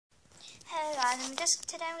guys,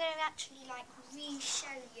 today I'm going to actually like re-show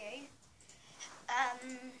you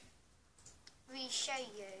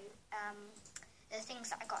the things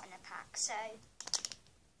that I got in the pack. So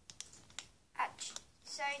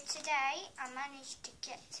today I managed to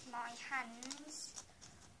get my hands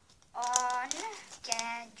on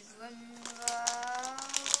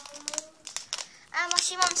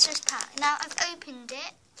Moshi Monsters pack. Now I've opened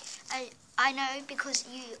it. I know because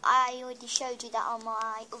I already showed you that on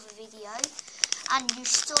my other video, and you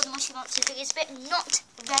saw the Moshi Monster figures, but not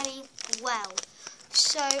very well.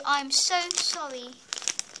 So I'm so sorry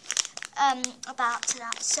about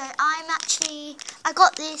that. So I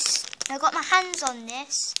got my hands on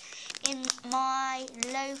this in my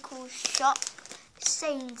local shop,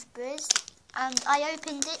 Sainsbury's, and I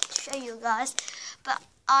opened it to show you guys, but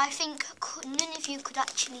I think none of you could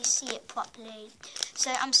actually see it properly.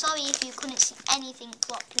 So I'm sorry if you couldn't see anything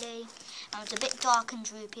properly. It was a bit dark and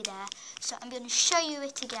droopy there. So I'm going to show you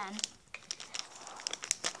it again.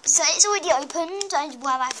 So it's already opened and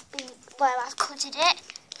where I've cutted it.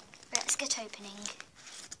 Let's get opening.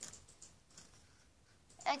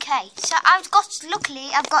 Okay, so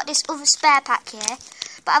luckily I've got this other spare pack here,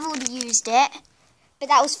 but I've already used it. But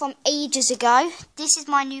that was from ages ago. This is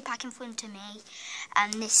my new pack in front of me,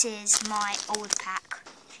 and this is my old pack,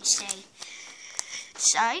 if you see.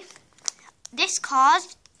 So, this card,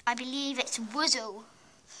 I believe it's Wuzzle.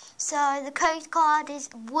 So, the code card is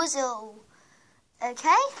Wuzzle.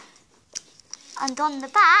 Okay? And on the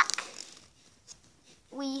back,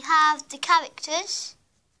 we have the characters.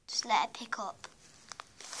 Just let it pick up.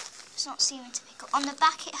 It's not seeming to pick up. On the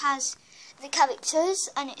back, it has the characters,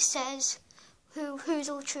 and it says who's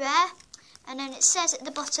ultra rare, and then it says at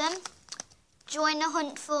the bottom, join the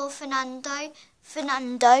hunt for Fernando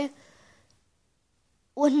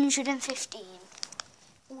 115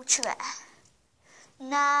 ultra rare.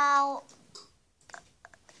 Now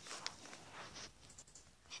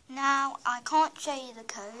I can't show you the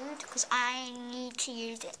code because I need to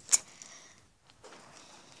use it.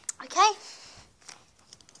 Okay,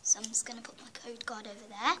 so I'm just going to put my code card over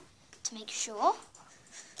there to make sure.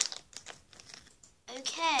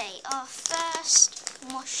 Okay, our first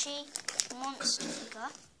Moshi monster figure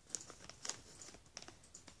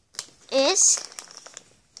is,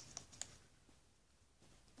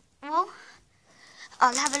 well,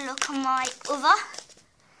 I'll have a look on my other,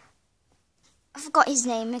 I forgot his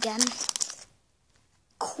name again,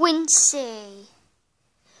 Quincy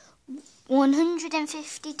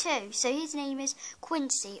 152, so his name is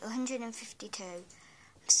Quincy 152.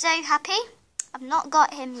 I'm so happy, I've not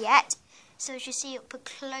got him yet. So as you see up a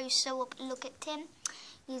closer up look at him,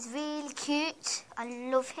 he's really cute. I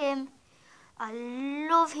love him. I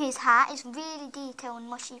love his hat. It's really detailed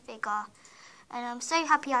Moshi figure, and I'm so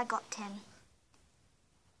happy I got him.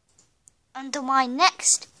 Under my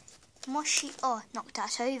next Moshi, oh, knocked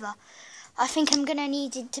that over. I think I'm gonna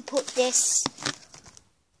need to put this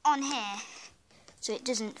on here so it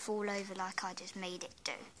doesn't fall over like I just made it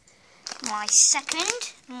do. My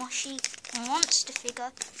second Moshi monster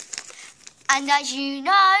figure. And as you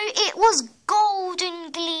know, it was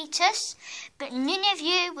Golden Gleetus, but none of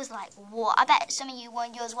you was like, what? I bet some of you,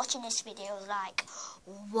 when you was watching this video, was like,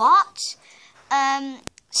 what?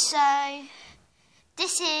 So,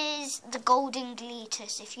 this is the Golden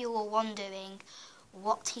Gleetus, if you were wondering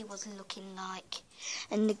what he was looking like.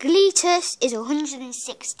 And the Gleetus is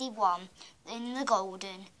 161 in the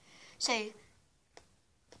golden. So,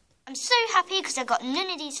 I'm so happy because I got none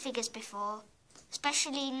of these figures before,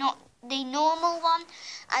 especially not the normal one,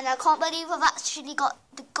 and I can't believe I've actually got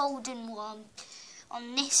the golden one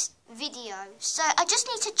on this video. So I just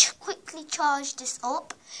need to quickly charge this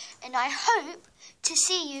up, and I hope to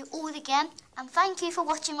see you all again, and thank you for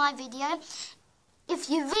watching my video. If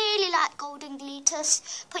you really like Golden Gleetus,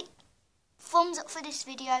 put thumbs up for this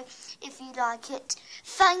video if you like it.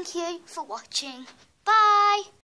 Thank you for watching. Bye.